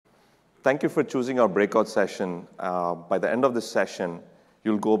Thank you for choosing our breakout session. By the end of this session,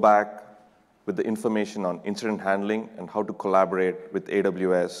 you'll go back with the information on incident handling and how to collaborate with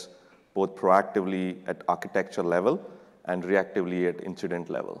AWS, both proactively at architecture level and reactively at incident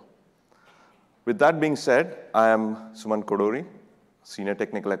level. With that being said, I am Suman Kodori, Senior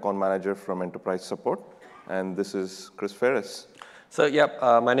Technical Account Manager from Enterprise Support, and this is Chris Ferris. So,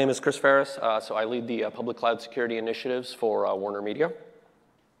 my name is Chris Ferris. So I lead the public cloud security initiatives for Warner Media.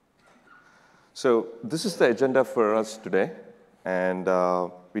 So this is the agenda for us today, and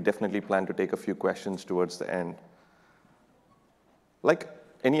we definitely plan to take a few questions towards the end. Like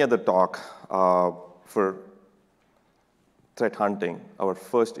any other talk for threat hunting, our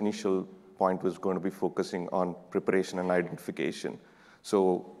first initial point was going to be focusing on preparation and identification.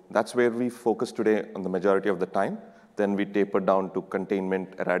 So that's where we focus today on the majority of the time. Then we taper down to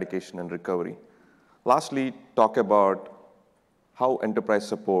containment, eradication, and recovery. Lastly, talk about how enterprise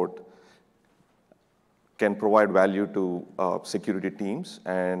support can provide value to security teams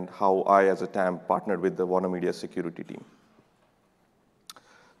and how I, as a TAM, partnered with the Warner Media security team.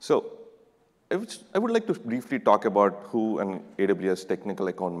 So I would like to briefly talk about who an AWS Technical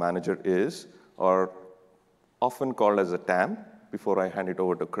Account Manager is, or often called as a TAM, before I hand it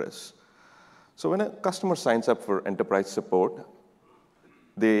over to Chris. So when a customer signs up for enterprise support,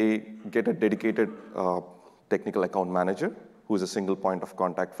 they get a dedicated technical account manager who is a single point of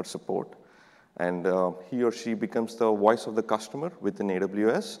contact for support. And he or she becomes the voice of the customer within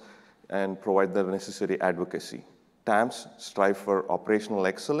AWS and provide the necessary advocacy. TAMs strive for operational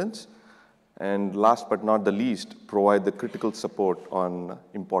excellence, and last but not the least, provide the critical support on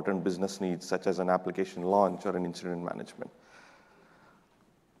important business needs, such as an application launch or an incident management.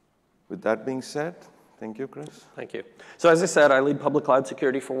 With that being said, thank you, Chris. Thank you. So as I said, I lead public cloud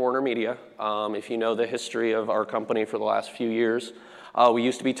security for Warner Media. If you know the history of our company for the last few years, we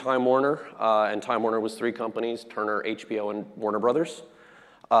used to be Time Warner, and Time Warner was 3 companies, Turner, HBO, and Warner Brothers.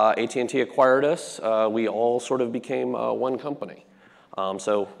 AT&T acquired us. We all sort of became one company.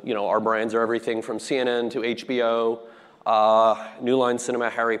 So, our brands are everything from CNN to HBO, New Line Cinema,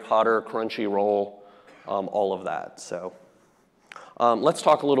 Harry Potter, Crunchyroll, all of that. So let's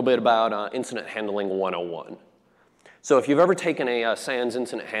talk a little bit about Incident Handling 101. So if you've ever taken a SANS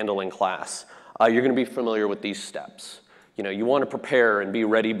incident handling class, you're going to be familiar with these steps. You want to prepare and be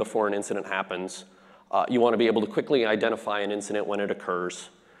ready before an incident happens. You want to be able to quickly identify an incident when it occurs.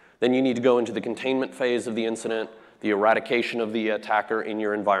 Then you need to go into the containment phase of the incident, the eradication of the attacker in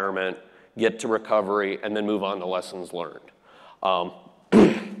your environment, get to recovery, and then move on to lessons learned.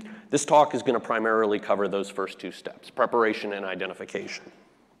 This talk is going to primarily cover those first 2 steps, preparation and identification.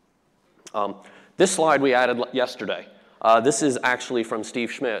 This slide we added yesterday. This is actually from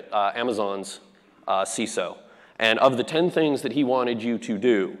Steve Schmidt, Amazon's CISO. And of the 10 things that he wanted you to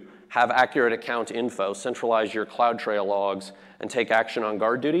do, have accurate account info, centralize your CloudTrail logs, and take action on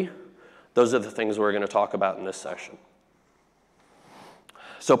guard duty, those are the things we're going to talk about in this session.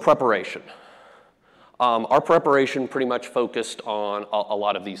 So preparation. Our preparation pretty much focused on a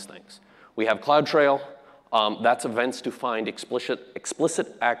lot of these things. We have CloudTrail. That's events to find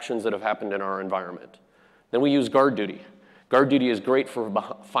explicit actions that have happened in our environment. Then we use guard duty. Guard duty is great for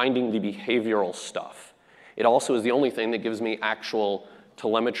finding the behavioral stuff. It also is the only thing that gives me actual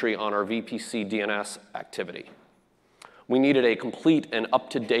telemetry on our VPC DNS activity. We needed a complete and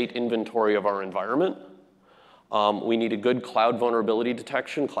up-to-date inventory of our environment. We needed good cloud vulnerability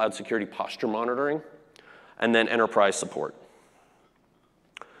detection, cloud security posture monitoring, and then enterprise support.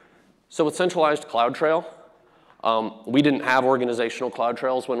 So with centralized CloudTrail, we didn't have organizational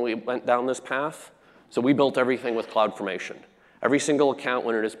CloudTrails when we went down this path, so we built everything with CloudFormation. Every single account,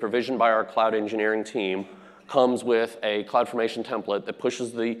 when it is provisioned by our cloud engineering team, comes with a CloudFormation template that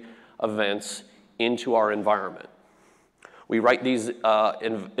pushes the events into our environment. We write these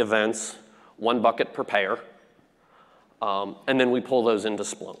events 1 bucket per pair, and then we pull those into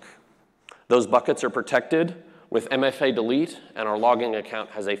Splunk. Those buckets are protected with MFA delete, and our logging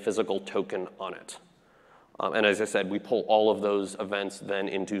account has a physical token on it. And as I said, we pull all of those events then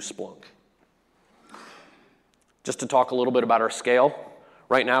into Splunk. Just to talk a little bit about our scale,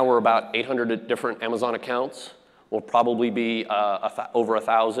 right now we're about 800 different Amazon accounts. We'll probably be over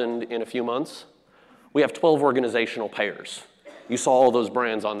 1,000 in a few months. We have 12 organizational payers. You saw all those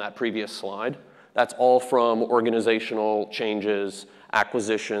brands on that previous slide. That's all from organizational changes,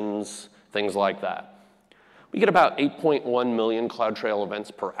 acquisitions, things like that. We get about 8.1 million CloudTrail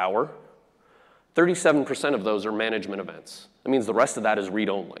events per hour. 37% of those are management events. That means the rest of that is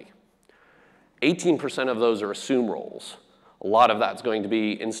read-only. 18% of those are assume roles. A lot of that's going to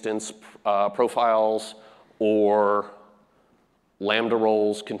be instance profiles or Lambda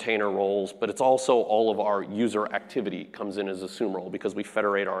roles, container roles, but it's also all of our user activity comes in as assume role because we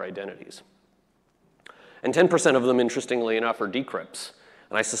federate our identities. And 10% of them, interestingly enough, are decrypts.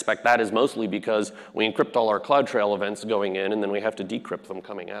 And I suspect that is mostly because we encrypt all our CloudTrail events going in, and then we have to decrypt them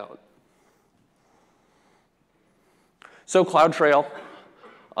coming out. So CloudTrail.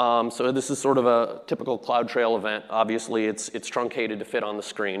 So this is sort of a typical CloudTrail event. Obviously, it's truncated to fit on the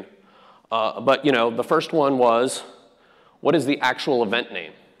screen. But the first one was, what is the actual event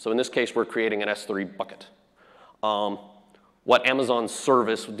name? So in this case, we're creating an S3 bucket. What Amazon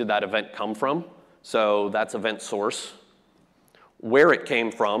service did that event come from? So that's event source. Where it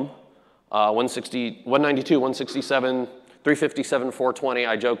came from, 192, 167, 357, 420.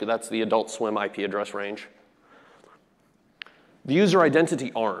 I joke that that's the Adult Swim IP address range. The user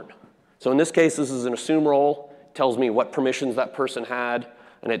identity ARN. So in this case, this is an assume role. It tells me what permissions that person had,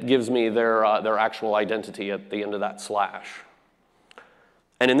 and it gives me their actual identity at the end of that slash.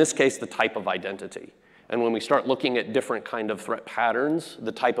 And in this case, the type of identity. And when we start looking at different kind of threat patterns,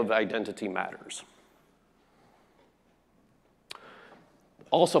 the type of identity matters.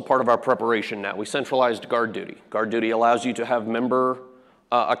 Also part of our preparation now, we centralized guard duty. Guard duty allows you to have member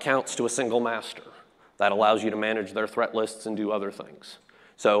accounts to a single master. That allows you to manage their threat lists and do other things.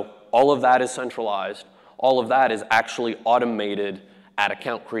 So all of that is centralized. All of that is actually automated at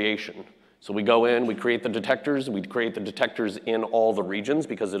account creation. So we go in, we create the detectors. We create the detectors in all the regions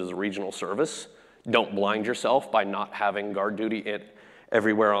because it is a regional service. Don't blind yourself by not having guard duty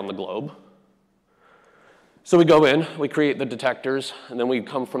everywhere on the globe. So we go in, we create the detectors, and then we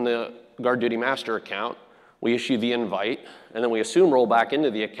come from the guard duty master account. We issue the invite, and then we assume roll back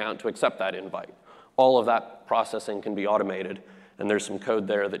into the account to accept that invite. All of that processing can be automated, and there's some code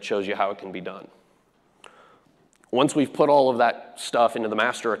there that shows you how it can be done. Once we've put all of that stuff into the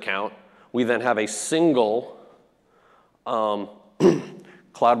master account, we then have a single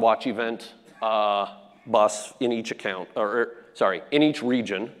CloudWatch event bus in each account, in each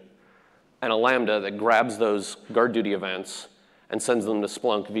region, and a Lambda that grabs those guard duty events and sends them to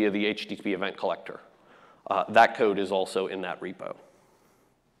Splunk via the HTTP event collector. That code is also in that repo.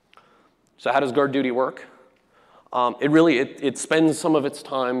 So how does guard duty work? It spends some of its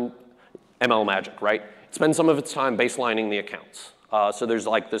time, ML magic, right? It spends some of its time baselining the accounts. So there's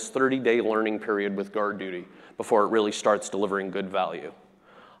like this 30-day learning period with guard duty before it really starts delivering good value.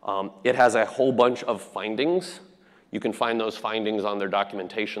 It has a whole bunch of findings. You can find those findings on their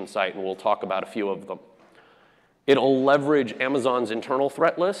documentation site, and we'll talk about a few of them. It'll leverage Amazon's internal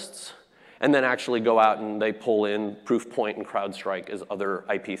threat lists, and then actually go out and they pull in Proofpoint and CrowdStrike as other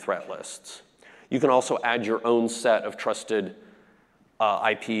IP threat lists. You can also add your own set of trusted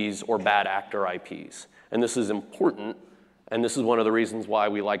IPs or bad actor IPs. And this is important, and this is one of the reasons why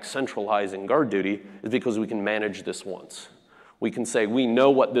we like centralizing guard duty, is because we can manage this once. We can say, we know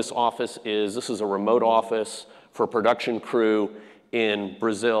what this office is. This is a remote office for a production crew in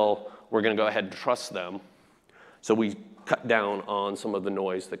Brazil. We're going to go ahead and trust them. So we cut down on some of the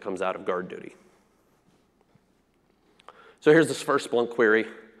noise that comes out of guard duty. So here's this first Splunk query.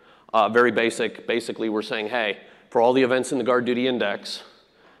 Very basic. Basically, we're saying, hey, for all the events in the guard duty index,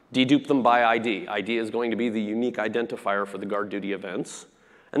 dedupe them by ID. ID is going to be the unique identifier for the guard duty events.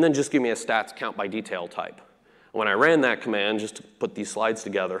 And then just give me a stats count by detail type. When I ran that command, just to put these slides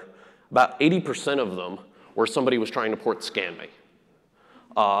together, about 80% of them where somebody was trying to port scan me.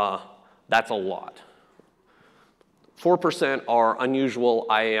 That's a lot. 4% are unusual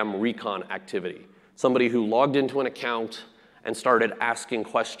IAM recon activity. Somebody who logged into an account and started asking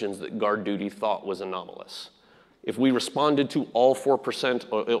questions that guard duty thought was anomalous. If we responded to all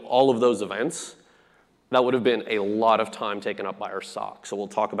 4%, all of those events, that would have been a lot of time taken up by our SOC. So we'll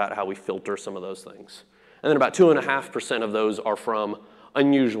talk about how we filter some of those things. And then about 2.5% of those are from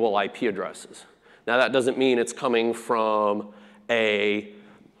unusual IP addresses. Now that doesn't mean it's coming from a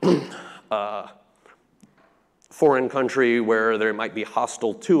foreign country where there might be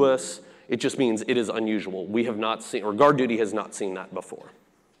hostile to us. It just means it is unusual. We have not seen, or guard duty has not seen that before.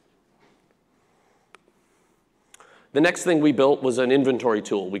 The next thing we built was an inventory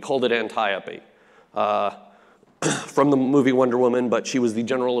tool. We called it Antiope. From the movie Wonder Woman, but she was the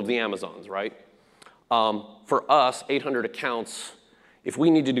general of the Amazons, right? For us, 800 accounts, if we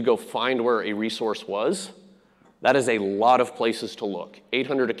needed to go find where a resource was, that is a lot of places to look.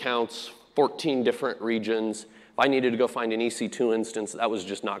 800 accounts, 14 different regions. If I needed to go find an EC2 instance, that was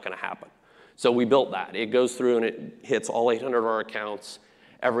just not going to happen. So we built that. It goes through and it hits all 800 of our accounts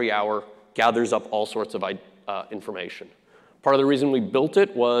every hour, gathers up all sorts of information. Part of the reason we built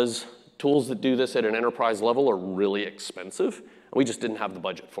it was tools that do this at an enterprise level are really expensive, and we just didn't have the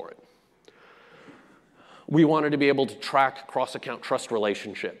budget for it. We wanted to be able to track cross-account trust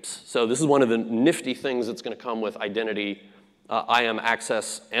relationships. So this is one of the nifty things that's going to come with Identity IAM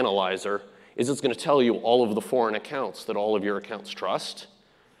Access Analyzer, is it's going to tell you all of the foreign accounts that all of your accounts trust.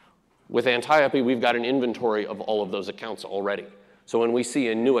 With Antiope, we've got an inventory of all of those accounts already. So when we see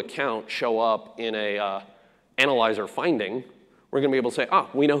a new account show up in a analyzer finding, we're going to be able to say,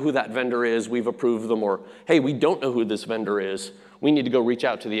 we know who that vendor is, we've approved them, or hey, we don't know who this vendor is. We need to go reach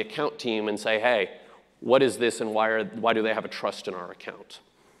out to the account team and say, hey, what is this and why do they have a trust in our account?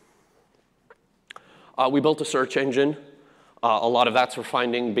 We built a search engine. A lot of that's for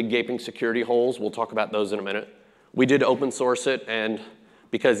finding big gaping security holes. We'll talk about those in a minute. We did open source it, and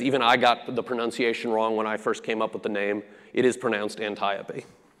because even I got the pronunciation wrong when I first came up with the name, it is pronounced Antiope.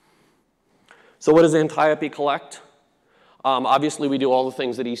 So what does Antiope collect? Obviously, we do all the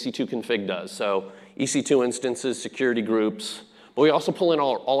things that EC2 config does. So EC2 instances, security groups, but we also pull in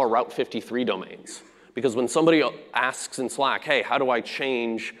all our Route 53 domains. Because when somebody asks in Slack, hey, how do I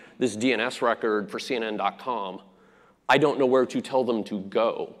change this DNS record for CNN.com, I don't know where to tell them to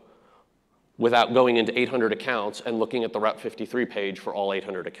go without going into 800 accounts and looking at the Route 53 page for all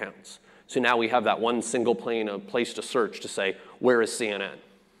 800 accounts. So now we have that one single place to search to say, where is CNN?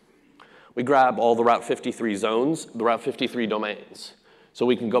 We grab all the Route 53 zones, the Route 53 domains. So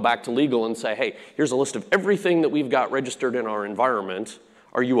we can go back to legal and say, hey, here's a list of everything that we've got registered in our environment.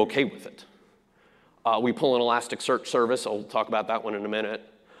 Are you OK with it? We pull an Elasticsearch service. I'll talk about that one in a minute.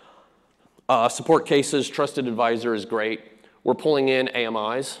 Support cases, Trusted Advisor is great. We're pulling in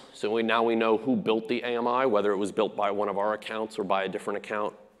AMIs. So now we know who built the AMI, whether it was built by one of our accounts or by a different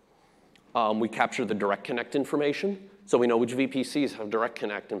account. We capture the direct connect information. So we know which VPCs have direct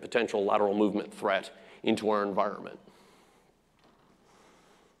connect and potential lateral movement threat into our environment.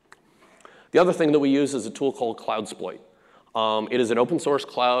 The other thing that we use is a tool called CloudSploit. It is an open source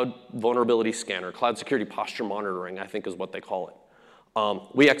cloud vulnerability scanner. Cloud security posture monitoring, I think is what they call it.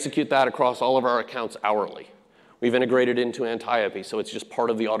 We execute that across all of our accounts hourly. We've integrated into Antiope, so it's just part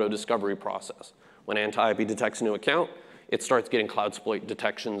of the auto discovery process. When Antiope detects a new account, it starts getting CloudSploit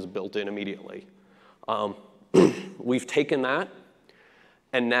detections built in immediately. We've taken that,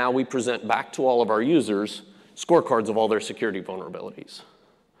 and now we present back to all of our users scorecards of all their security vulnerabilities.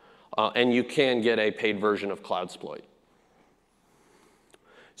 And you can get a paid version of CloudSploit.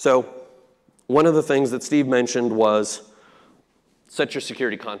 So one of the things that Steve mentioned was set your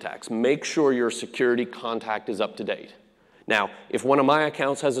security contacts. Make sure your security contact is up to date. Now, if one of my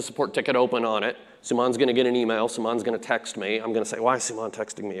accounts has a support ticket open on it, Suman's going to get an email. Suman's going to text me. I'm going to say, why is Suman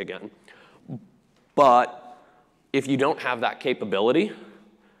texting me again? But if you don't have that capability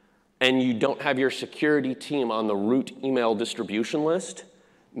and you don't have your security team on the root email distribution list,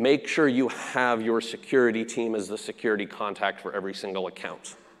 make sure you have your security team as the security contact for every single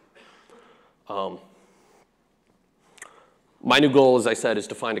account. My new goal, as I said, is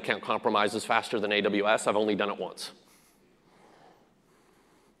to find account compromises faster than AWS. I've only done it once.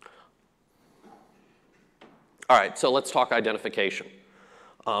 All right, so let's talk identification.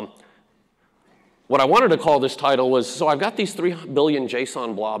 What I wanted to call this title was, so I've got these 3 billion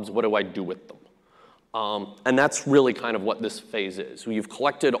JSON blobs, what do I do with them? And that's really kind of what this phase is. You've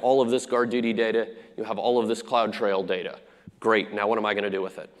collected all of this GuardDuty data. You have all of this CloudTrail data. Great, now what am I going to do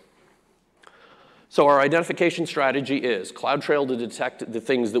with it? So our identification strategy is CloudTrail to detect the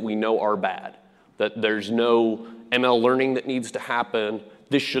things that we know are bad, that there's no ML learning that needs to happen.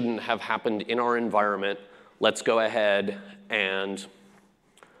 This shouldn't have happened in our environment. Let's go ahead and,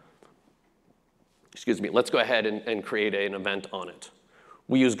 and create an event on it.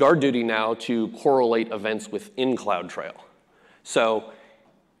 We use GuardDuty now to correlate events within CloudTrail. So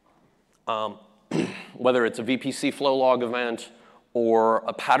whether it's a VPC flow log event or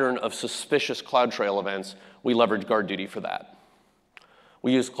a pattern of suspicious CloudTrail events, we leverage GuardDuty for that.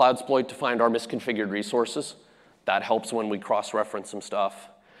 We use CloudSploit to find our misconfigured resources. That helps when we cross-reference some stuff.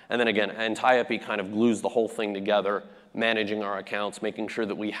 And then again, Antiope kind of glues the whole thing together, managing our accounts, making sure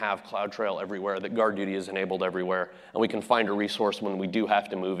that we have CloudTrail everywhere, that GuardDuty is enabled everywhere, and we can find a resource when we do have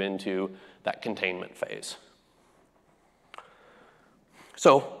to move into that containment phase.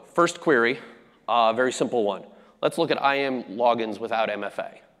 So first query, very simple one. Let's look at IAM logins without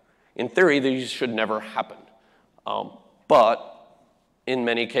MFA. In theory, these should never happen. But in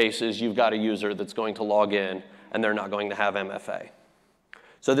many cases, you've got a user that's going to log in, and they're not going to have MFA.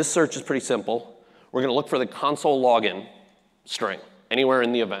 So this search is pretty simple. We're going to look for the console login string anywhere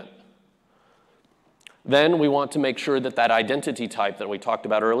in the event. Then we want to make sure that that identity type that we talked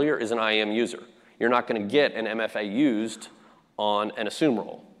about earlier is an IAM user. You're not going to get an MFA used on an assume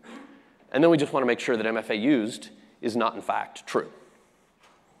role. And then we just want to make sure that MFA used is not, in fact, true.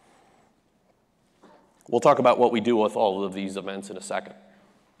 We'll talk about what we do with all of these events in a second.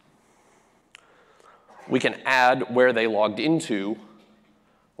 We can add where they logged into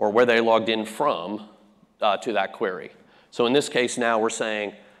or where they logged in from to that query. So in this case now we're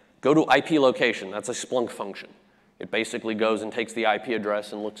saying, go to IP location. That's a Splunk function. It basically goes and takes the IP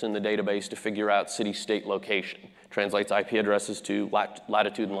address and looks in the database to figure out city-state location. Translates IP addresses to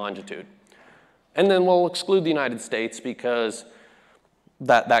latitude and longitude. And then we'll exclude the United States because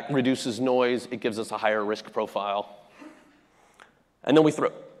that reduces noise. It gives us a higher risk profile. And then we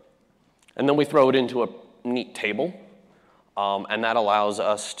throw it into a neat table. And that allows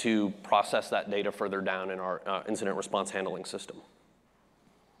us to process that data further down in our incident response handling system.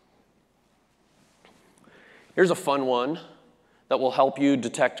 Here's a fun one that will help you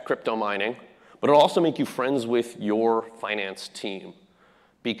detect crypto mining, but it'll also make you friends with your finance team.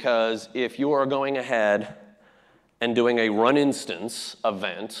 Because if you are going ahead and doing a run instance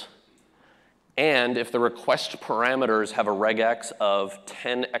event, and if the request parameters have a regex of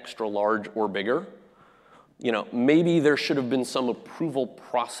 10 extra large or bigger, maybe there should have been some approval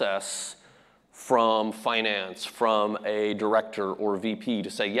process from finance, from a director or VP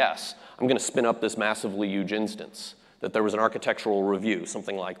to say, yes, I'm going to spin up this massively huge instance, that there was an architectural review,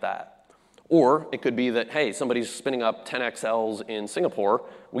 something like that. Or it could be that, hey, somebody's spinning up 10 XLs in Singapore.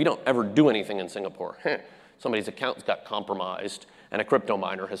 We don't ever do anything in Singapore. Somebody's account got compromised, and a crypto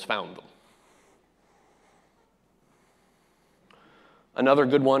miner has found them. Another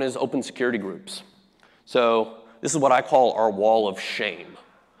good one is open security groups. So this is what I call our wall of shame.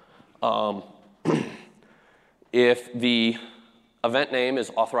 If the event name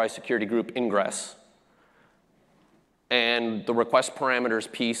is authorized security group ingress, and the request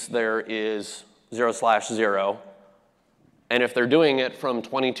parameters piece there is 0/0, and if they're doing it from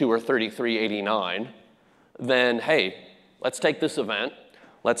 22 or 3389, then hey, let's take this event,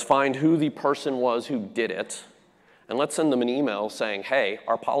 let's find who the person was who did it, and let's send them an email saying, hey,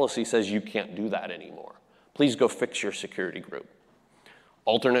 our policy says you can't do that anymore. Please go fix your security group.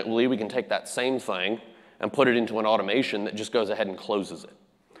 Alternately, we can take that same thing and put it into an automation that just goes ahead and closes it.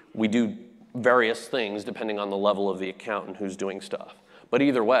 We do various things depending on the level of the account and who's doing stuff. But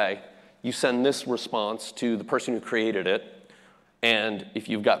either way, you send this response to the person who created it, and if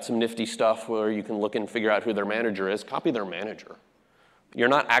you've got some nifty stuff where you can look and figure out who their manager is, copy their manager. You're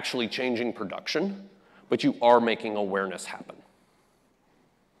not actually changing production, but you are making awareness happen.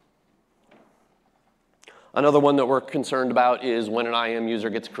 Another one that we're concerned about is when an IAM user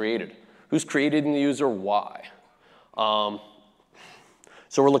gets created. Who's creating the user? Why?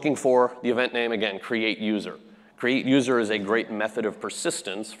 So we're looking for the event name, again, create user. Create user is a great method of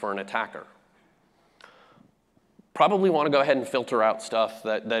persistence for an attacker. Probably want to go ahead and filter out stuff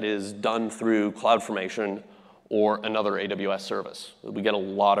that is done through CloudFormation or another AWS service. We get a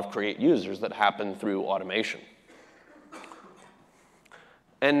lot of create users that happen through automation.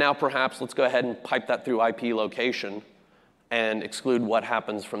 And now perhaps let's go ahead and pipe that through IP location and exclude what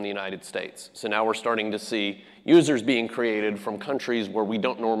happens from the United States. So now we're starting to see users being created from countries where we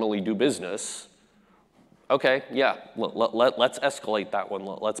don't normally do business. Okay, yeah, let's escalate that one.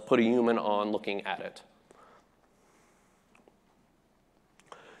 Let's put a human on looking at it.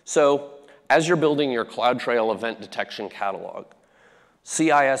 So as you're building your CloudTrail event detection catalog,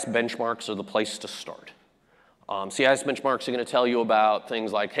 CIS benchmarks are the place to start. CIS benchmarks are going to tell you about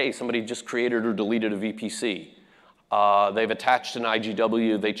things like, hey, somebody just created or deleted a VPC. They've attached an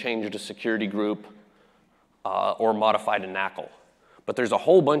IGW, they changed a security group, or modified a NACL. But there's a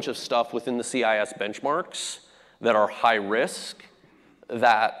whole bunch of stuff within the CIS benchmarks that are high risk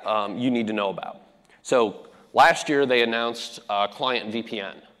that you need to know about. So last year they announced client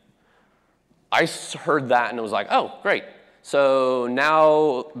VPN. I heard that and was like, oh, great. So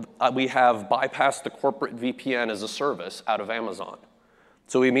now we have bypassed the corporate VPN as a service out of Amazon.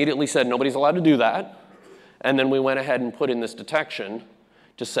 So we immediately said nobody's allowed to do that. And then we went ahead and put in this detection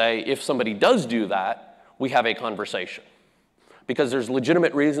to say if somebody does do that, we have a conversation. Because there's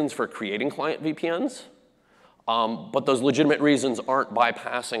legitimate reasons for creating client VPNs, but those legitimate reasons aren't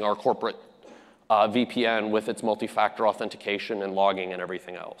bypassing our corporate VPN with its multi-factor authentication and logging and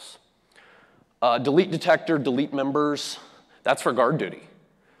everything else. Delete detector, delete members, that's for guard duty.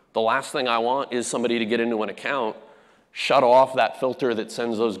 The last thing I want is somebody to get into an account, shut off that filter that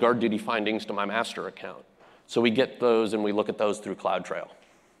sends those guard duty findings to my master account. So we get those and we look at those through CloudTrail.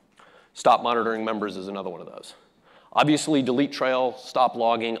 Stop monitoring members is another one of those. Obviously, delete trail, stop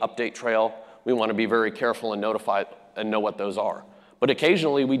logging, update trail, we want to be very careful and notify and know what those are. But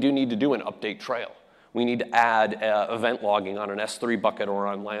occasionally, we do need to do an update trail. We need to add event logging on an S3 bucket or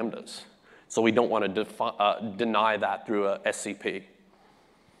on Lambdas. So we don't want to deny that through a SCP.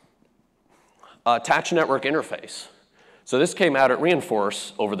 Attached network interface. So this came out at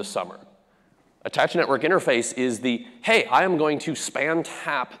Reinforce over the summer. Attached network interface is the, hey, I am going to span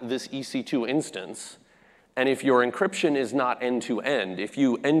tap this EC2 instance, and if your encryption is not end-to-end, if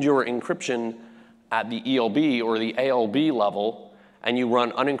you end your encryption at the ELB or the ALB level, and you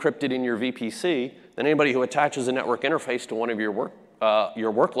run unencrypted in your VPC, then anybody who attaches a network interface to one of your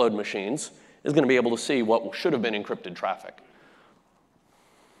workload machines is going to be able to see what should have been encrypted traffic.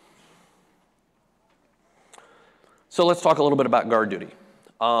 So let's talk a little bit about guard duty.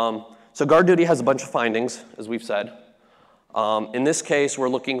 So guard duty has a bunch of findings, as we've said. In this case, we're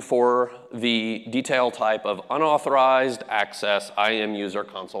looking for the detail type of unauthorized access IAM user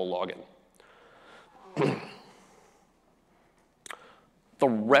console login. The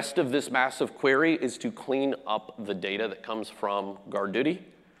rest of this massive query is to clean up the data that comes from guard duty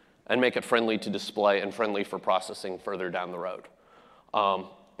and make it friendly to display and friendly for processing further down the road.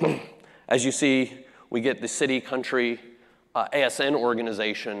 As you see, we get the city, country, ASN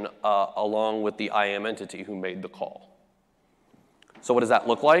organization along with the IAM entity who made the call. So what does that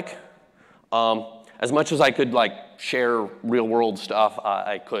look like? As much as I could share real world stuff,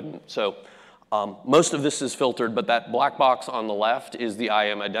 I couldn't. So most of this is filtered, but that black box on the left is the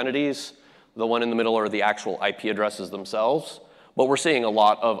IAM identities. The one in the middle are the actual IP addresses themselves. But we're seeing a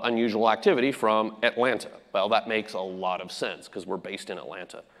lot of unusual activity from Atlanta. Well, that makes a lot of sense because we're based in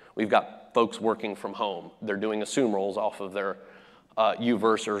Atlanta. We've got folks working from home. They're doing assume roles off of their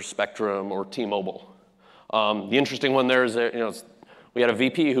Uverse or Spectrum or T-Mobile. The interesting one there is that, we had a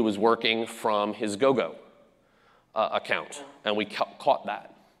VP who was working from his GoGo account, and we caught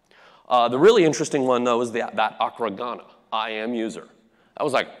that. The really interesting one, though, is that Accra Ghana IAM user. I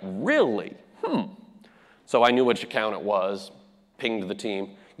was like, really? So I knew which account it was, pinged the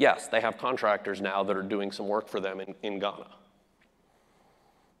team. Yes, they have contractors now that are doing some work for them in Ghana.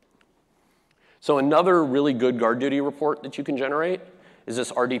 So another really good guard duty report that you can generate is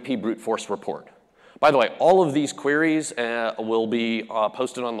this RDP brute force report. By the way, all of these queries will be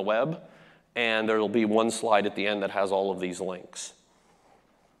posted on the web, and there will be one slide at the end that has all of these links.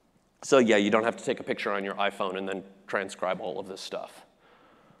 So yeah, you don't have to take a picture on your iPhone and then transcribe all of this stuff.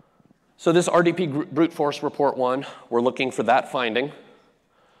 So this RDP brute force report one, we're looking for that finding.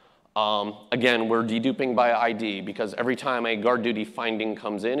 Again, we're deduping by ID because every time a guard duty finding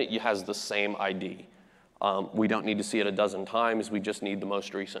comes in, it has the same ID. We don't need to see it a dozen times, we just need the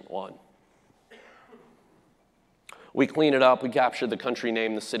most recent one. We clean it up, we capture the country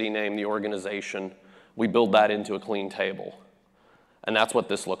name, the city name, the organization, we build that into a clean table. And that's what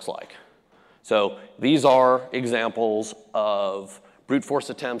this looks like. So these are examples of brute force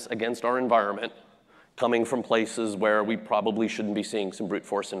attempts against our environment coming from places where we probably shouldn't be seeing some brute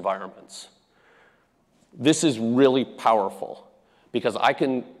force environments. This is really powerful because I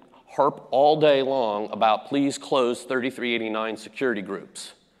can harp all day long about please close 3389 security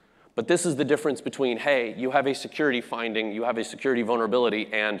groups. But this is the difference between, hey, you have a security finding, you have a security vulnerability,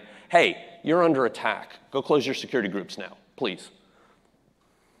 and hey, you're under attack. Go close your security groups now, please.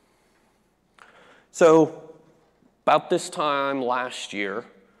 So about this time last year,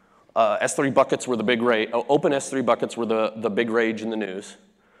 S3 buckets were the big rage. Open S3 buckets were the big rage in the news.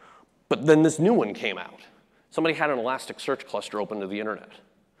 But then this new one came out. Somebody had an Elasticsearch cluster open to the internet.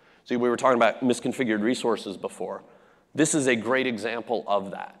 See, we were talking about misconfigured resources before. This is a great example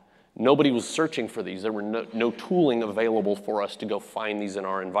of that. Nobody was searching for these. There were no tooling available for us to go find these in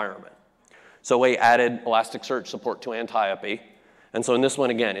our environment. So we added Elasticsearch support to Antiope. And so in this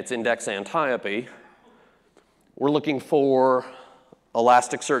one, again, it's index Antiope. We're looking for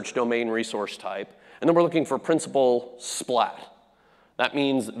Elasticsearch domain resource type. And then we're looking for principal splat. That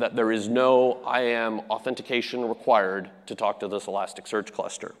means that there is no IAM authentication required to talk to this Elasticsearch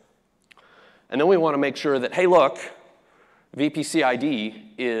cluster. And then we want to make sure that, hey, look, VPC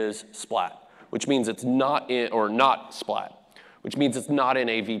ID is splat, which means it's not in, or not splat, which means it's not in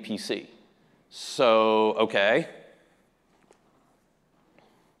a VPC. So, okay.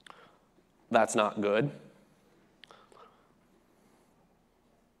 That's not good.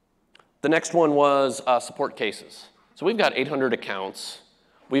 The next one was support cases. So we've got 800 accounts.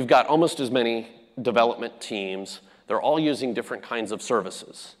 We've got almost as many development teams. They're all using different kinds of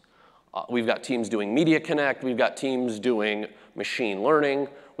services. We've got teams doing Media Connect. We've got teams doing machine learning.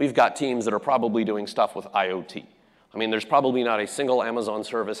 We've got teams that are probably doing stuff with IoT. I mean, there's probably not a single Amazon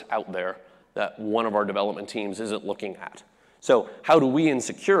service out there that one of our development teams isn't looking at. So how do we in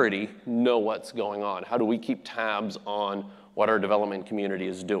security know what's going on? How do we keep tabs on what our development community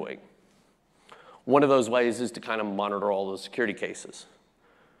is doing? One of those ways is to kind of monitor all those security cases.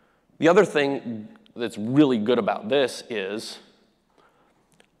 The other thing that's really good about this is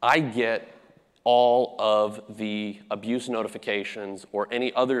I get all of the abuse notifications or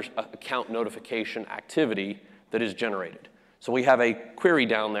any other account notification activity that is generated. So we have a query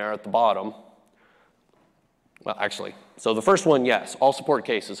down there at the bottom. Well, actually, so the first one, yes, all support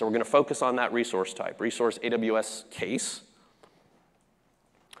cases. So we're going to focus on that resource type, resource AWS case.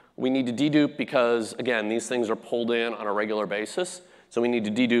 We need to dedupe because, again, these things are pulled in on a regular basis. So we need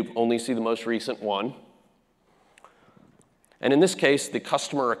to dedupe, only see the most recent one. And in this case, the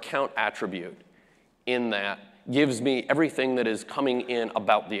customer account attribute in that gives me everything that is coming in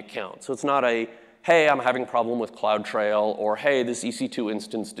about the account. So it's not a, hey, I'm having a problem with CloudTrail, or hey, this EC2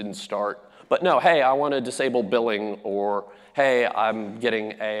 instance didn't start. But no, hey, I want to disable billing, or hey, I'm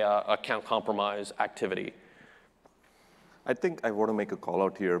getting a account compromise activity. I think I want to make a call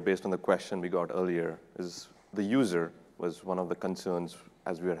out here based on the question we got earlier, is the user was one of the concerns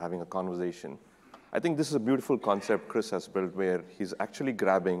as we were having a conversation. I think this is a beautiful concept Chris has built where he's actually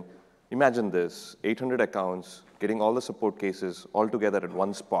grabbing, imagine this, 800 accounts, getting all the support cases all together at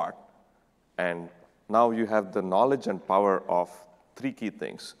one spot. And now you have the knowledge and power of three key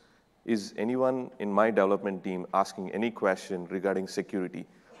things. Is anyone in my development team asking any question regarding security?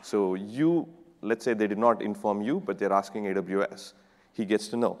 So you, let's say they did not inform you, but they're asking AWS. He gets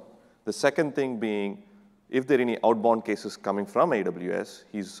to know. The second thing being, if there are any outbound cases coming from AWS,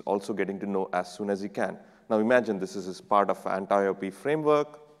 he's also getting to know as soon as he can. Now imagine this is as part of anti-IOP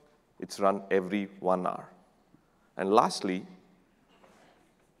framework. It's run every 1 hour. And lastly,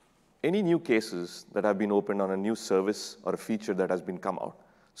 any new cases that have been opened on a new service or a feature that has been come out.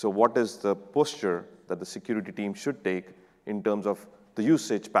 So what is the posture that the security team should take in terms of the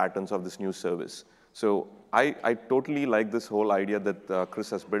usage patterns of this new service? So I totally like this whole idea that Chris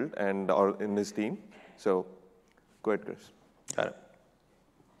has built or in his team. So go ahead, Chris. Got it.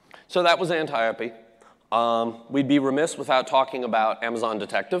 So that was anti-IOP. We'd be remiss without talking about Amazon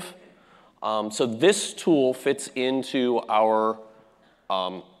Detective. So this tool fits into our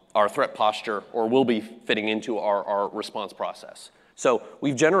threat posture, or will be fitting into our response process. So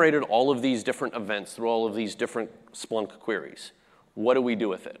we've generated all of these different events through all of these different Splunk queries. What do we do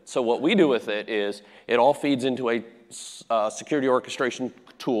with it? So what we do with it is it all feeds into a security orchestration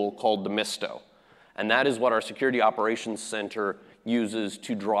tool called Demisto. And that is what our Security Operations Center uses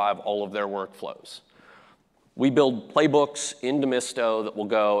to drive all of their workflows. We build playbooks in Demisto that will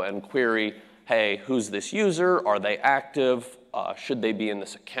go and query, hey, who's this user? Are they active? Should they be in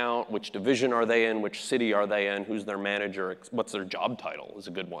this account? Which division are they in? Which city are they in? Who's their manager? What's their job title is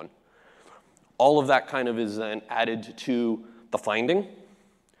a good one. All of that kind of is then added to the finding.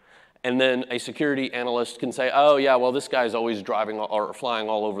 And then a security analyst can say, oh, yeah, well, this guy's always driving or flying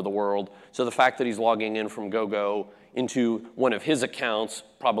all over the world. So the fact that he's logging in from GoGo into one of his accounts,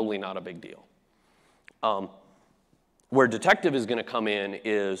 probably not a big deal. Where Detective is going to come in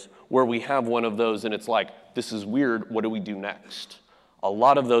is where we have one of those and it's like, this is weird, what do we do next? A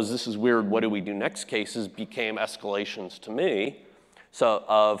lot of those, this is weird, what do we do next cases became escalations to me. So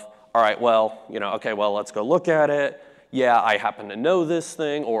of, all right, well, okay, well, let's go look at it. Yeah, I happen to know this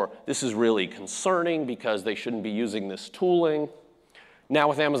thing, or this is really concerning because they shouldn't be using this tooling. Now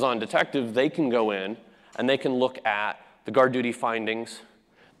with Amazon Detective, they can go in and they can look at the guard duty findings.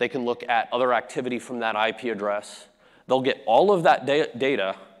 They can look at other activity from that IP address. They'll get all of that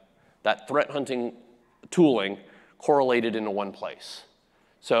data, that threat hunting tooling, correlated into one place.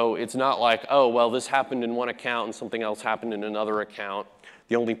 So it's not like, oh, well, this happened in one account and something else happened in another account.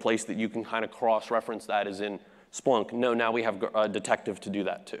 The only place that you can kind of cross-reference that is in Splunk. No, now we have a Detective to do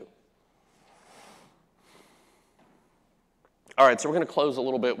that too. All right, so we're going to close a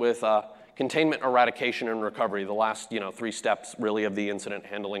little bit with containment, eradication, and recovery, the last 3 steps really of the incident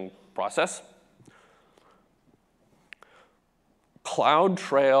handling process.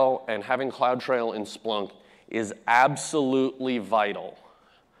 CloudTrail and having CloudTrail in Splunk is absolutely vital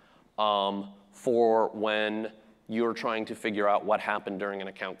for when you're trying to figure out what happened during an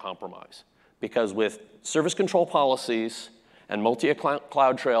account compromise. Because with service control policies and multi-account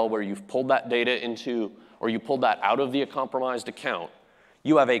CloudTrail where you've pulled that data into, or you pulled that out of the compromised account,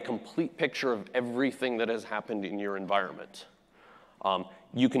 you have a complete picture of everything that has happened in your environment.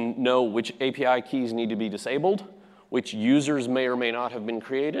 You can know which API keys need to be disabled, which users may or may not have been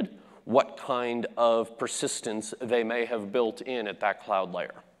created, what kind of persistence they may have built in at that cloud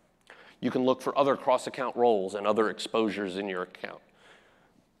layer. You can look for other cross-account roles and other exposures in your account.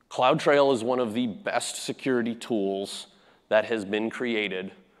 CloudTrail is one of the best security tools that has been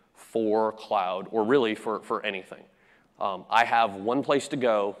created for cloud, or really for anything. I have one place to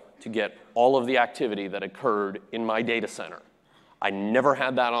go to get all of the activity that occurred in my data center. I never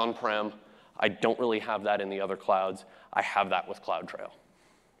had that on-prem. I don't really have that in the other clouds. I have that with CloudTrail.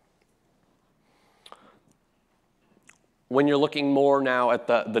 When you're looking more now at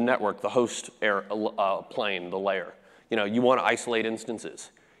the network, the host plane, the layer, you want to isolate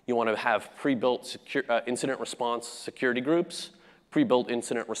instances. You want to have pre-built incident response security groups, pre-built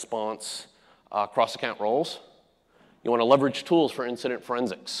incident response cross-account roles. You want to leverage tools for incident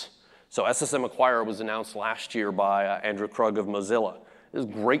forensics. So SSM Acquire was announced last year by Andrew Krug of Mozilla. It's a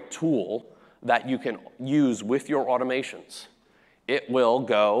great tool that you can use with your automations. It will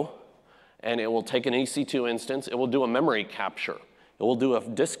go and it will take an EC2 instance. It will do a memory capture. It will do a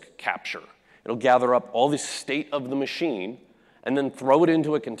disk capture. It'll gather up all the state of the machine and then throw it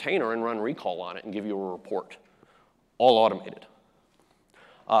into a container and run recall on it and give you a report. All automated.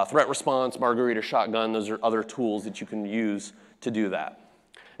 Threat response, Margarita Shotgun, those are other tools that you can use to do that.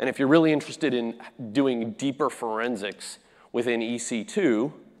 And if you're really interested in doing deeper forensics within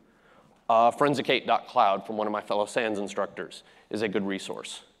EC2, forensicate.cloud from one of my fellow SANS instructors is a good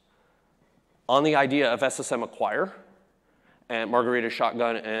resource. On the idea of SSM Acquire and Margarita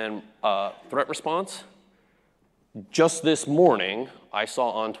Shotgun and threat response, just this morning, I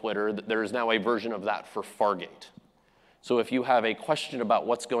saw on Twitter that there is now a version of that for Fargate. So if you have a question about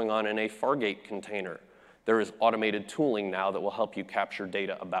what's going on in a Fargate container, there is automated tooling now that will help you capture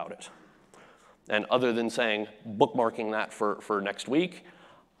data about it. And other than saying, bookmarking that for next week,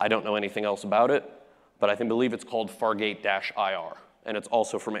 I don't know anything else about it, but I believe it's called Fargate-IR, and it's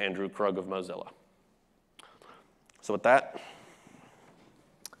also from Andrew Krug of Mozilla. So with that.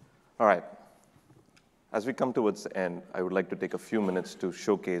 All right. As we come towards the end, I would like to take a few minutes to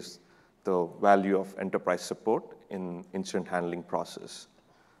showcase the value of enterprise support in incident handling process.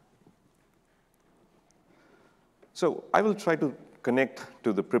 So I will try to connect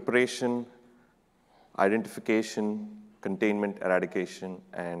to the preparation, identification, containment, eradication,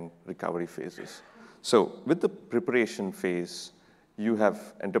 and recovery phases. So with the preparation phase, you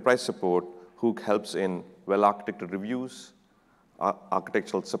have enterprise support who helps in well-architected reviews,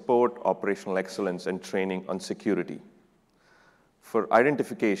 architectural support, operational excellence, and training on security. For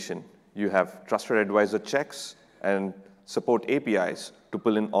identification, you have trusted advisor checks and support APIs to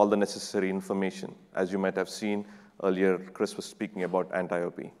pull in all the necessary information. As you might have seen earlier, Chris was speaking about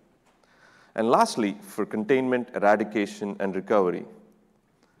anti-OP. And lastly, for containment, eradication, and recovery,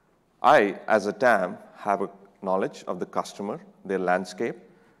 I, as a TAM, have a knowledge of the customer, their landscape,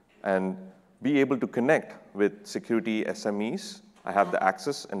 and be able to connect with security SMEs. I have the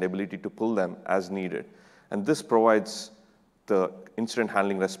access and ability to pull them as needed. And this provides the incident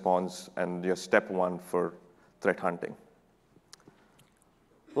handling response and your step one for threat hunting.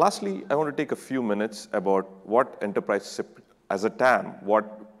 Lastly, I want to take a few minutes about what enterprise, as a TAM,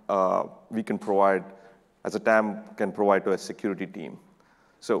 what we can provide, as a TAM can provide to a security team.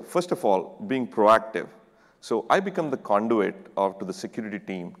 So first of all, being proactive. So I become the conduit to the security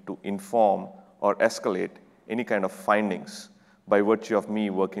team to inform or escalate any kind of findings by virtue of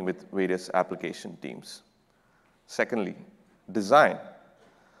me working with various application teams. Secondly, design.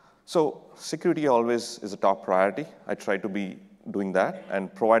 So security always is a top priority. I try to be doing that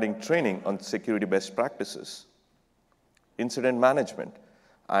and providing training on security best practices. Incident management.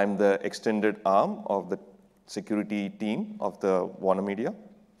 I'm the extended arm of the security team of the WarnerMedia.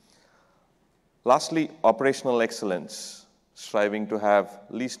 Lastly, operational excellence, striving to have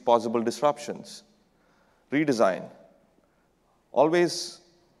least possible disruptions. Redesign, always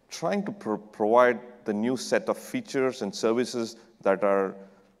trying to provide the new set of features and services that are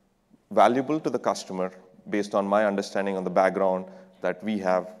valuable to the customer based on my understanding of the background that we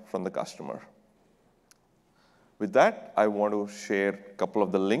have from the customer. With that, I want to share a couple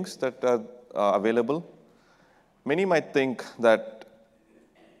of the links that are available. Many might think that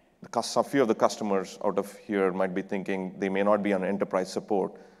a few of the customers out of here might be thinking they may not be on enterprise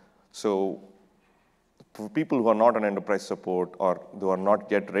support. So for people who are not on enterprise support or who are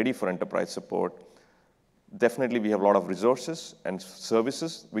not yet ready for enterprise support, definitely we have a lot of resources and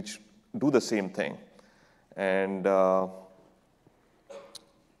services which do the same thing. And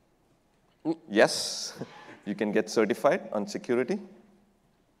yes, you can get certified on security.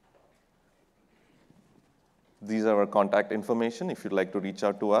 These are our contact information if you'd like to reach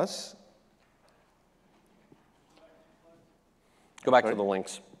out to us. Go back to the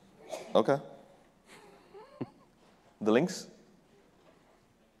links. Okay. The links?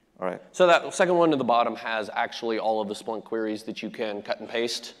 All right. So that second one to the bottom has actually all of the Splunk queries that you can cut and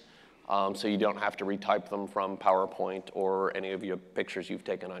paste, so you don't have to retype them from PowerPoint or any of your pictures you've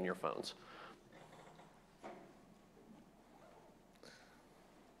taken on your phones.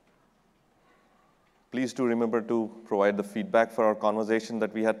 Please do remember to provide the feedback for our conversation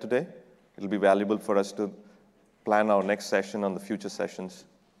that we had today. It'll be valuable for us to plan our next session on the future sessions.